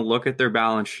companies are going to look at their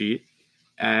balance sheet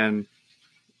and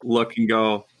look and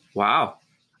go, wow,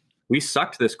 we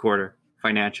sucked this quarter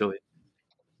financially.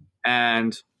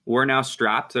 And we're now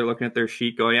strapped. They're looking at their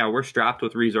sheet going, yeah, we're strapped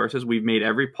with resources. We've made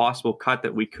every possible cut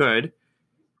that we could.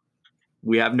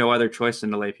 We have no other choice than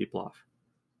to lay people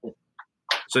off.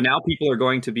 So now people are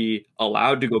going to be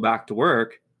allowed to go back to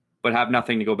work, but have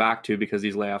nothing to go back to because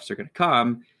these layoffs are going to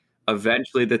come.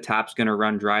 Eventually, the tap's going to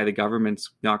run dry. The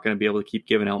government's not going to be able to keep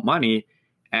giving out money.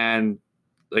 And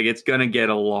it's going to get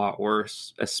a lot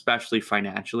worse, especially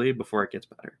financially, before it gets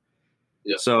better.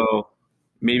 Yeah. So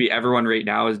maybe everyone right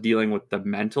now is dealing with the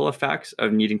mental effects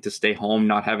of needing to stay home,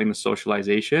 not having the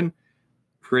socialization.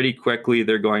 Pretty quickly,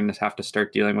 they're going to have to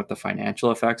start dealing with the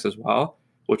financial effects as well,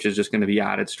 which is just going to be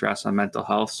added stress on mental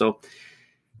health. So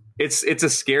it's a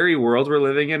scary world we're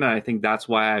living in. And I think that's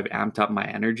why I've amped up my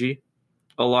energy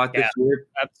a lot this year.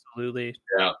 Absolutely.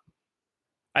 Yeah.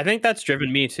 I think that's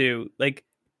driven me too. Like,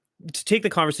 to take the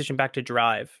conversation back to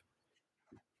drive,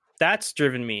 that's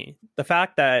driven me. The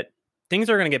fact that things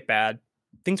are going to get bad.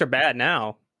 Things are bad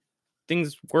now.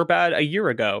 Things were bad a year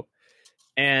ago.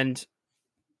 And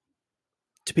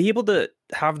to be able to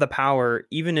have the power,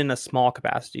 even in a small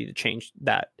capacity, to change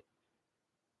that,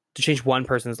 to change one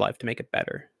person's life, to make it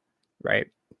better, right?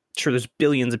 Sure, there's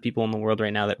billions of people in the world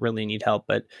right now that really need help,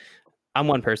 but I'm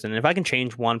one person. And if I can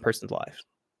change one person's life,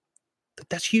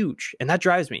 that's huge. And that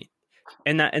drives me.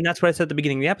 And that's what I said at the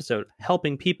beginning of the episode.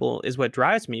 Helping people is what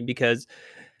drives me, because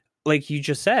like you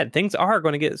just said, things are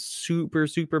going to get super,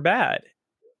 super bad.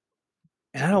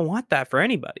 And I don't want that for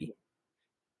anybody.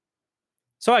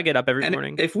 So I get up every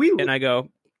morning and I go,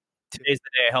 today's the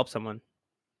day I help someone.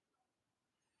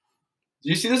 Do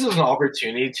you see this as an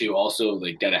opportunity to also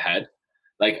like get ahead?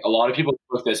 Like a lot of people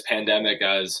took this pandemic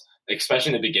as,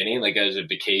 especially in the beginning, like as a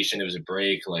vacation, it was a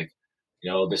break, like,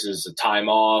 this is a time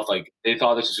off. Like they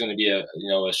thought this was going to be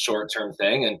a short-term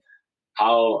thing. And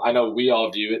how I know we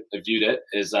all viewed it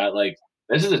is that like,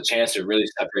 this is a chance to really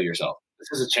separate yourself.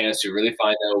 This is a chance to really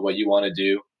find out what you want to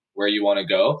do, where you want to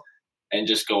go, and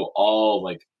just go all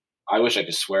like, I wish I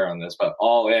could swear on this, but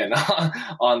all in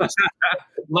on this.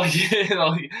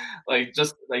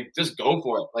 Just go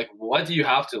for it. Like, what do you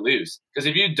have to lose? Because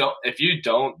if you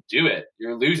don't do it,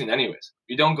 you're losing anyways. If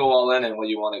you don't go all in and what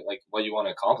you want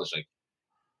to accomplish, like,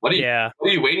 what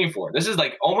are you waiting for? This was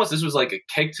like a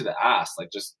kick to the ass.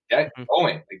 Like, just get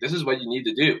going. Like, this is what you need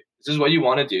to do. This is what you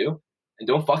want to do, and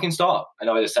don't fucking stop. I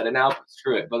know I just said it now, but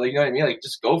screw it. But like, you know what I mean? Like,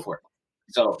 just go for it.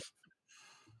 So,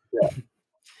 yeah.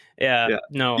 Yeah.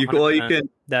 No, you can.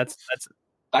 That's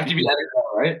that could be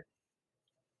right.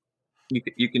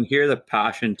 You can hear the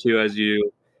passion too as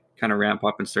you kind of ramp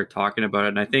up and start talking about it.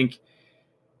 And I think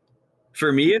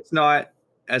for me, it's not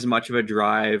as much of a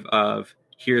drive of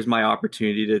here's my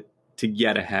opportunity to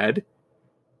get ahead.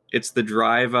 It's the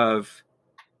drive of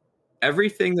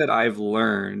everything that I've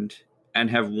learned and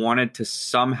have wanted to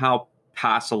somehow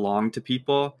pass along to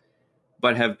people,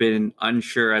 but have been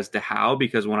unsure as to how,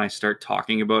 because when I start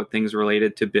talking about things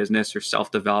related to business or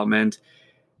self-development,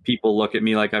 people look at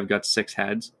me like I've got 6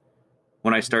 heads.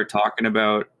 When I start talking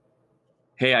about,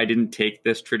 hey, I didn't take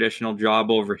this traditional job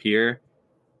over here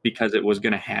because it was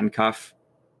going to handcuff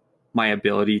my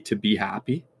ability to be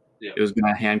happy. Yeah. It was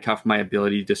going to handcuff my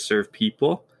ability to serve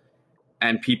people.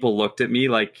 And people looked at me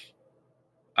like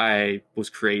I was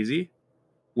crazy.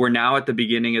 We're now at the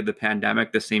beginning of the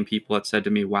pandemic, the same people that said to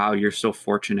me, wow, you're so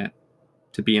fortunate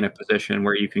to be in a position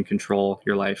where you can control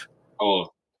your life. Oh,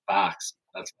 facts.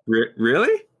 That's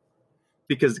really?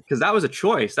 Because that was a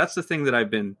choice. That's the thing that I've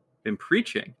been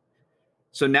preaching.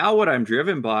 So now what I'm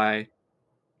driven by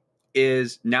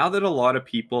is, now that a lot of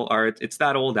people are, it's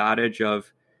that old adage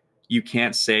of you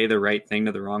can't say the right thing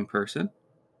to the wrong person.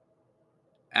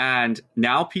 And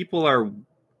now people are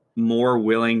more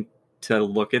willing to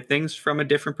look at things from a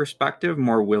different perspective,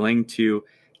 more willing to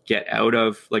get out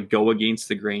of, like, go against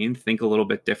the grain, think a little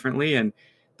bit differently. And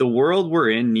the world we're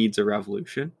in needs a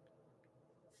revolution.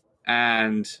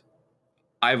 And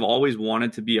I've always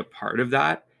wanted to be a part of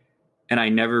that. And I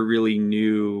never really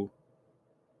knew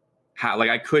how,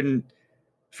 like, I couldn't,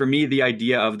 for me, the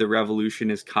idea of the revolution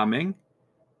is coming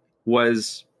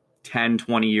was 10,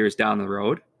 20 years down the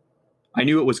road. I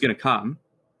knew it was going to come.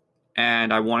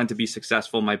 And I wanted to be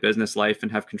successful in my business life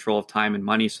and have control of time and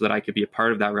money so that I could be a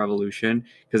part of that revolution,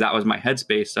 because that was my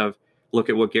headspace of, look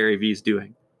at what Gary Vee is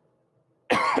doing.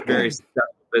 Very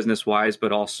successful business-wise,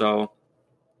 but also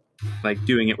like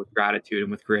doing it with gratitude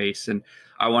and with grace. And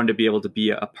I wanted to be able to be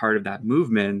a part of that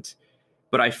movement.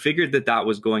 But I figured that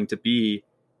was going to be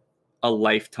a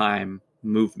lifetime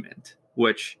movement,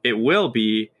 which it will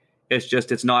be. It's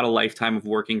just, it's not a lifetime of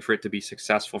working for it to be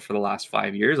successful for the last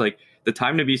 5 years. Like, the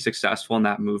time to be successful in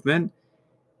that movement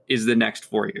is the next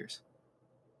 4 years.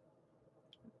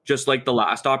 Just like the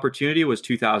last opportunity was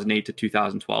 2008 to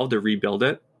 2012 to rebuild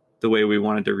it the way we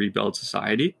wanted to rebuild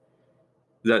society.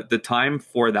 The time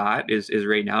for that is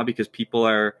right now, because people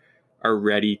are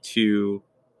ready to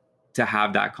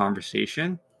have that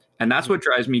conversation. And that's what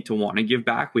drives me to want to give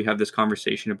back. We have this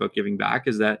conversation about giving back,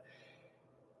 is that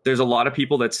there's a lot of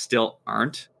people that still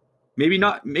aren't. Maybe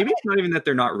it's not even that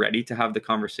they're not ready to have the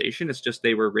conversation. It's just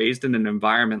they were raised in an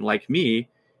environment like me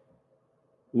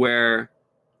where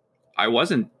I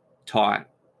wasn't taught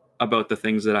about the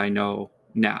things that I know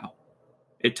now.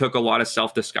 It took a lot of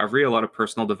self-discovery, a lot of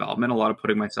personal development, a lot of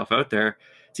putting myself out there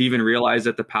to even realize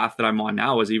that the path that I'm on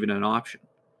now was even an option.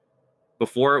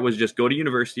 Before, it was just go to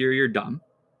university or you're dumb,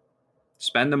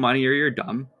 spend the money or you're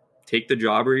dumb, take the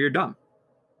job or you're dumb.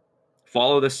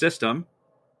 Follow the system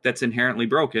that's inherently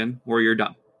broken, or you're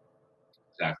done.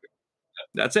 Exactly.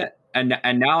 That's it.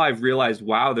 And now I've realized,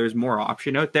 wow, there's more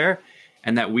option out there,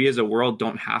 and that we as a world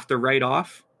don't have to write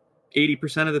off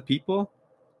 80% of the people,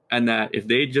 and that if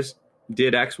they just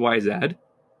did X, Y, Z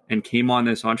and came on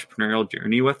this entrepreneurial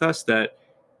journey with us, that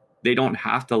they don't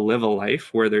have to live a life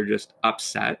where they're just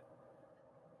upset.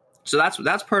 So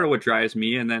that's part of what drives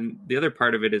me. And then the other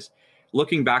part of it is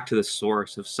looking back to the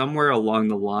source of somewhere along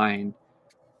the line,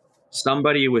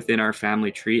 somebody within our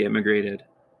family tree immigrated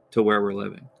to where we're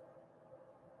living.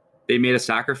 They made a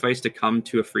sacrifice to come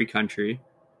to a free country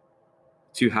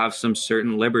to have some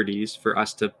certain liberties for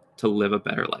us to live a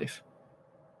better life.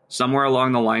 Somewhere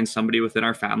along the line, somebody within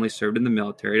our family served in the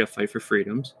military to fight for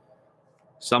freedoms.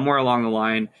 Somewhere along the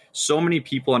line, so many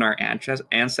people in our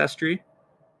ancestry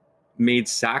made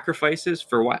sacrifices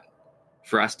for what?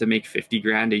 For us to make 50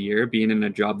 grand a year being in a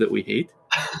job that we hate?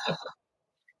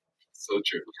 So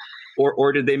true.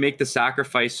 Or did they make the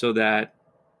sacrifice so that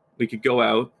we could go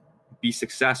out, be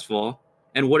successful?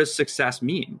 And what does success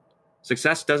mean?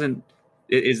 Success doesn't,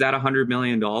 is that $100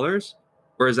 million, or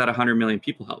is that 100 million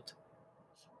people helped?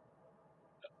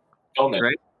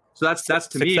 Right? So that's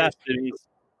to Success me. Means,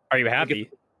 are you happy?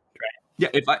 Yeah,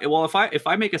 if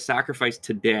I make a sacrifice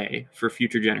today for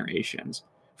future generations,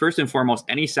 first and foremost,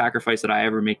 any sacrifice that I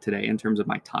ever make today in terms of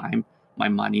my time, my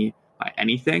money, my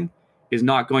anything, is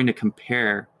not going to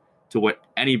compare to what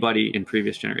anybody in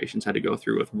previous generations had to go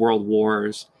through with world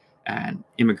wars and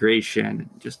immigration and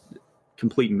just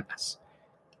complete mess.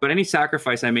 But any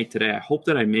sacrifice I make today, I hope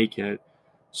that I make it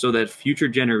so that future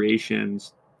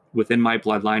generations within my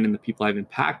bloodline and the people I've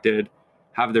impacted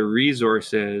have the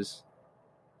resources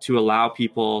to allow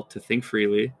people to think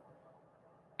freely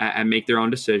and make their own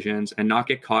decisions and not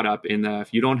get caught up in the,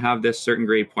 if you don't have this certain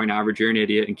grade point average, you're an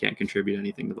idiot and can't contribute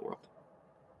anything to the world.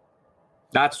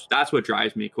 That's what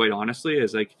drives me, quite honestly,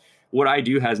 is like what I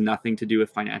do has nothing to do with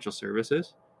financial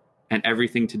services and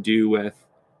everything to do with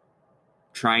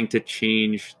trying to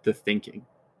change the thinking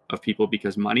of people,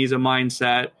 because money is a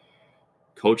mindset.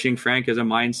 Coaching, Frank, is a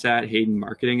mindset. Heydon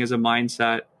marketing is a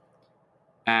mindset.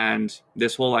 And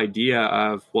this whole idea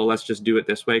of, well, let's just do it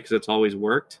this way because it's always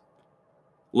worked.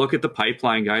 Look at the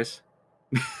pipeline, guys.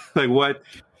 Like what?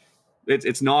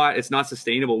 It's not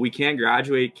sustainable. We can't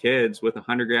graduate kids with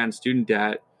 100 grand student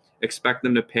debt, expect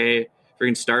them to pay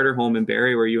freaking starter home in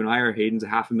Barrie, where you and I are, Heydon's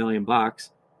 $500,000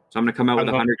 bucks. So I'm going to come out with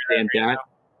 100 grand debt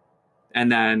and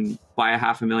then buy a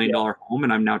 $500,000 home.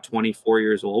 And I'm now 24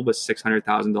 years old with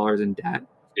 $600,000 in debt.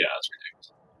 Yeah, that's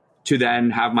ridiculous. To then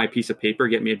have my piece of paper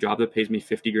get me a job that pays me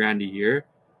 50 grand a year.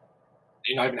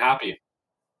 You're not even happy.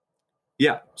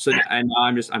 Yeah. So and now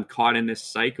I'm caught in this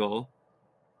cycle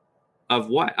of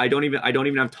what? I don't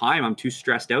even have time. I'm too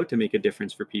stressed out to make a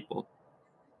difference for people.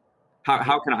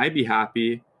 How can I be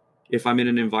happy if I'm in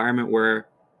an environment where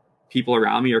people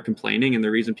around me are complaining, and the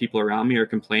reason people around me are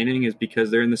complaining is because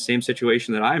they're in the same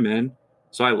situation that I'm in.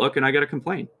 So I look and I got to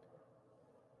complain.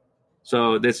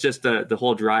 So that's just the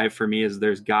whole drive for me, is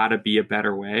there's got to be a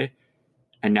better way.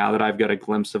 And now that I've got a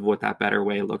glimpse of what that better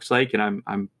way looks like, and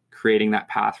I'm creating that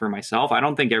path for myself, I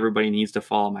don't think everybody needs to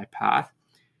follow my path.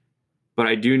 But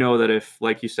I do know that if,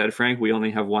 like you said, Frank, we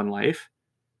only have one life,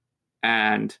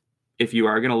 and if you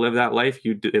are going to live that life,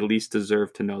 you at least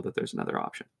deserve to know that there's another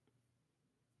option.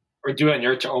 Or do it on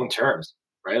your own terms,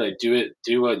 right? Like do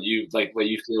what you like, what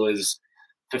you feel is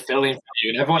fulfilling for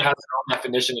you. And everyone has their own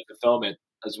definition of fulfillment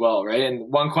as well, right?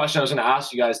 And one question I was going to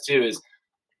ask you guys too is,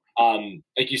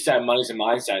 like you said, money's a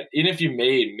mindset. Even if you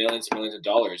made millions and millions of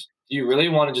dollars, do you really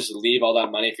want to just leave all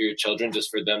that money for your children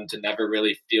just for them to never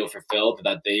really feel fulfilled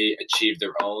that they achieved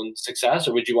their own success?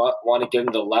 Or would you want to give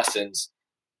them the lessons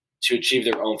to achieve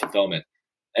their own fulfillment?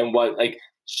 And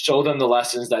show them the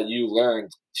lessons that you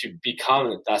learned to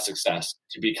become that success,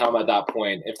 to become at that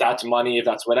point. If that's money, if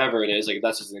that's whatever it is, like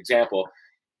that's just an example.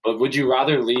 But would you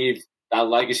rather leave that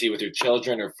legacy with your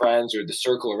children or friends or the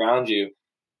circle around you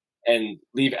and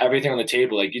leave everything on the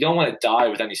table? Like, you don't want to die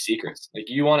with any secrets. Like,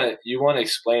 you want to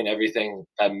explain everything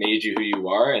that made you who you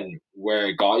are and where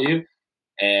it got you,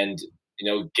 and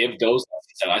give those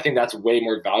lessons out. I think that's way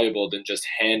more valuable than just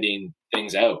handing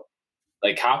things out.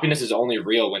 Like, happiness is only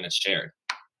real when it's shared.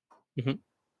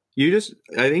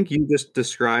 Mm-hmm. I think you just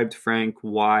described, Frank,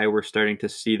 why we're starting to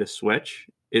see the switch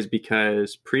is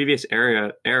because previous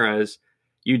eras,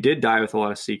 you did die with a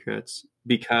lot of secrets,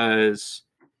 because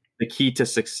the key to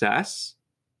success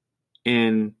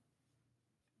in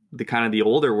the kind of the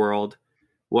older world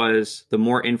was the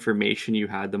more information you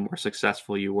had, the more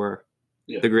successful you were,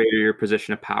 the greater your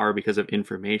position of power because of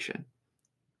information.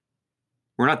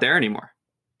 We're not there anymore.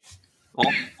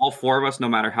 All four of us, no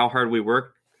matter how hard we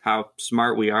work, how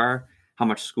smart we are, how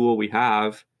much school we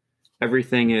have,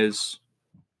 everything is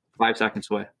 5 seconds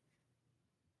away.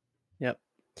 Yep.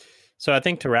 So I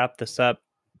think to wrap this up,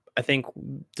 I think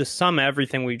to sum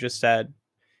everything we just said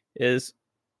is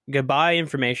goodbye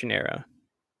information era.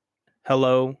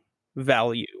 Hello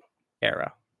value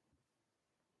era.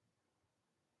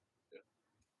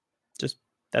 Just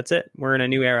that's it. We're in a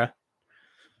new era.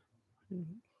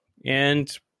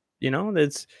 And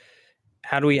that's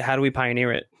how do we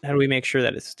pioneer it? How do we make sure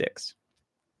that it sticks?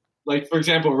 Like, for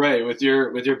example, Ray, with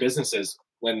your businesses,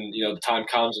 when the time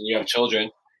comes and you have children,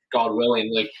 God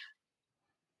willing, like,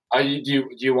 do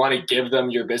you want to give them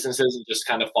your businesses and just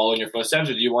kind of follow in your footsteps,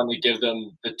 or do you want to give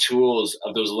them the tools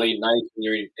of those late nights when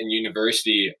you're in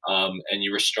university, and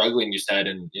you were struggling, you said,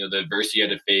 and the adversity you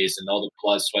had to face and all the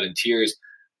blood, sweat, and tears?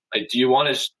 Like, do you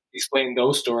want to explain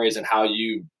those stories and how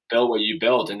you built what you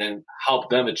built, and then help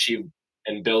them achieve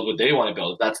and build what they want to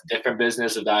build? If that's a different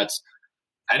business, if that's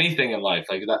anything in life,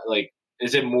 like that, like,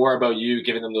 is it more about you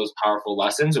giving them those powerful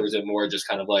lessons, or is it more just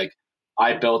kind of like,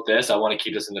 I built this, I want to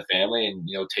keep this in the family and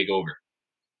take over?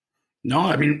 No,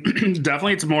 I mean,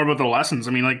 definitely it's more about the lessons.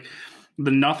 I mean, like,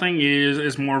 the nothing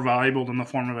is more valuable than the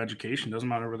form of education. Doesn't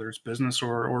matter whether it's business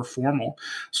or formal.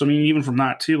 So I mean, even from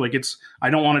that too, like, I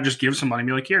don't want to just give somebody and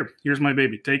be like, here's my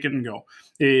baby, take it and go.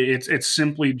 It's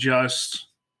simply just,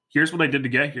 here's what I did to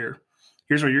get here.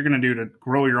 Here's what you're going to do to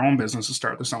grow your own business and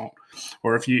start this out.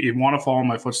 Or if you want to follow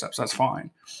my footsteps, that's fine.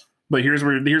 But here's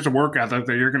a work ethic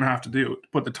that you're going to have to do,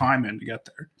 put the time in to get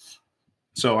there.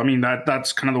 So, I mean,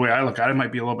 that's kind of the way I look at it. It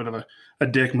might be a little bit of a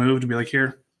dick move to be like,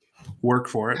 here, work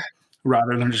for it,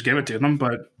 rather than just give it to them.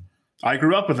 But I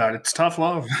grew up with that. It's tough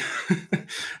love.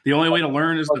 The only way to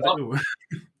learn is to do.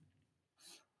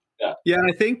 Yeah,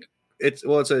 and I think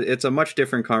it's a much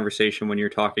different conversation when you're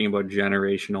talking about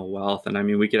generational wealth. And I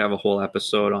mean, we could have a whole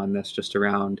episode on this just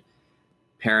around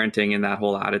parenting and that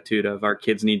whole attitude of our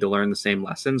kids need to learn the same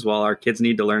lessons. Well, our kids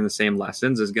need to learn the same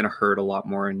lessons is going to hurt a lot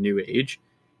more in new age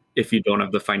if you don't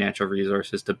have the financial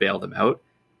resources to bail them out,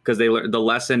 because the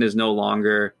lesson is no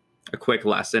longer a quick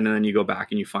lesson and then you go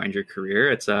back and you find your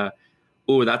career. It's that's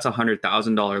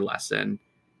 $100,000 lesson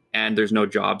and there's no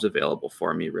jobs available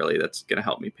for me really that's going to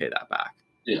help me pay that back.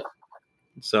 Yeah.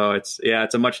 So it's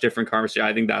a much different conversation.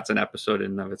 I think that's an episode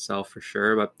in and of itself for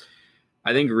sure. But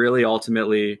I think really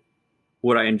ultimately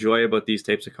what I enjoy about these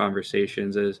types of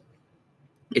conversations is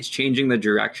it's changing the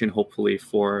direction, hopefully,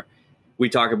 we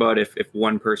talk about if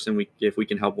one person, if we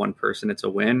can help one person, it's a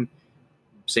win.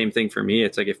 Same thing for me.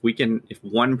 It's like if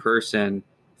one person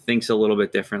thinks a little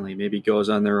bit differently, maybe goes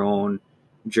on their own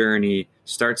journey,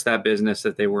 starts that business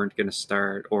that they weren't going to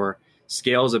start, or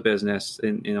scales a business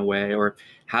in a way, or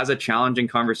has a challenging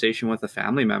conversation with a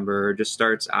family member, or just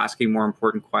starts asking more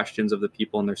important questions of the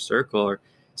people in their circle, or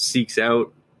seeks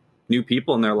out new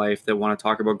people in their life that want to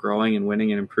talk about growing and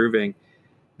winning and improving,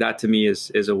 that to me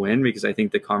is a win, because I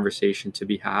think the conversation to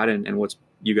be had and what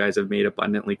you guys have made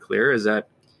abundantly clear is that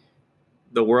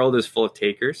the world is full of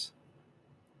takers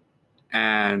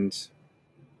and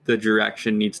the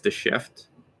direction needs to shift.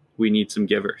 We need some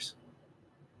givers.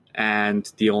 And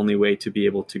the only way to be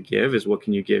able to give is, what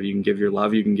can you give? You can give your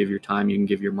love, you can give your time, you can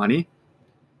give your money.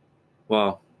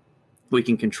 Well, we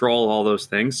can control all those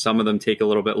things. Some of them take a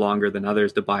little bit longer than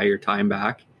others to buy your time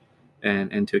back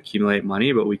and to accumulate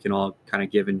money, but we can all kind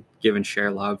of give and share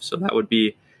love. So that would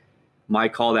be my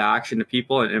call to action to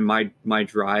people. And my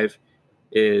drive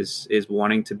is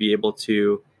wanting to be able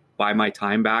to buy my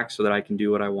time back so that I can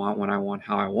do what I want, when I want,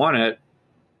 how I want it.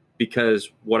 Because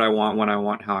what I want, when I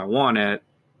want, how I want it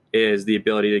is the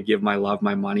ability to give my love,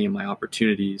 my money, and my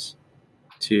opportunities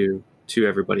to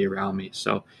everybody around me.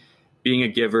 So being a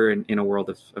giver in a world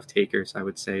of takers, I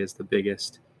would say, is the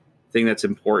biggest thing that's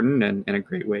important, and a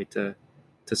great way to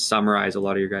summarize a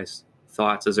lot of your guys'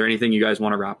 thoughts. Is there anything you guys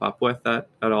want to wrap up with at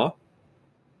all?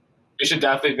 We should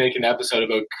definitely make an episode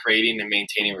about creating and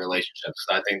maintaining relationships.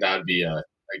 I think that would be a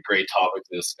great topic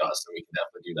to discuss, and we can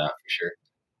definitely do that for sure.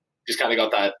 Just kind of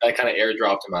got that kind of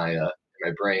airdrop to my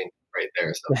brain right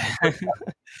there. So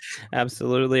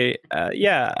Absolutely.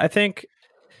 Yeah, I think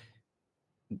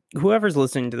whoever's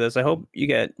listening to this, I hope you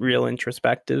get real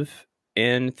introspective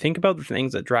and think about the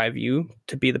things that drive you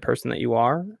to be the person that you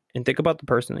are, and think about the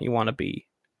person that you want to be,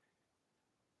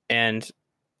 and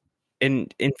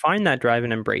find that drive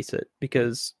and embrace it,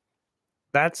 because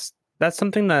that's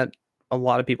something that a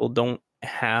lot of people don't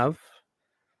have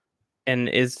and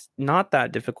is not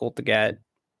that difficult to get,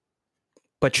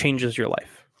 but changes your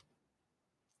life.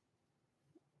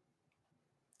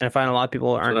 And I find a lot of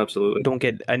people don't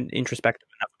get introspective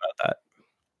enough about that.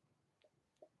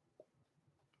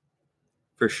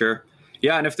 For sure.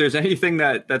 Yeah. And if there's anything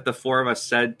that the four of us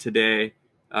said today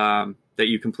that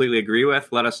you completely agree with,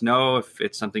 let us know. If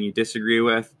it's something you disagree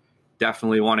with,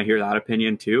 definitely want to hear that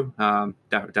opinion too.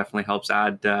 That definitely helps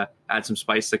add some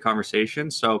spice to the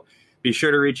conversation. So be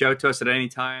sure to reach out to us at any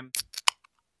time.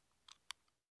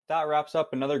 That wraps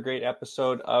up another great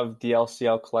episode of the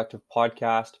LCL Collective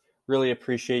podcast. Really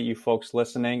appreciate you folks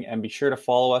listening, and be sure to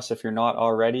follow us if you're not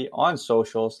already on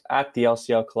socials at the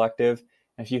LCL Collective.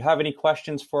 And if you have any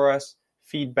questions for us,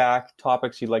 feedback,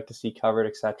 topics you'd like to see covered,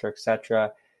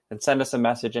 etc., then send us a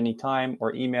message anytime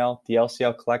or email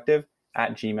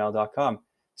thelclcollective@gmail.com.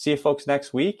 See you folks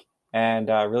next week, and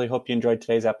really hope you enjoyed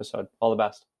today's episode. All the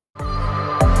best.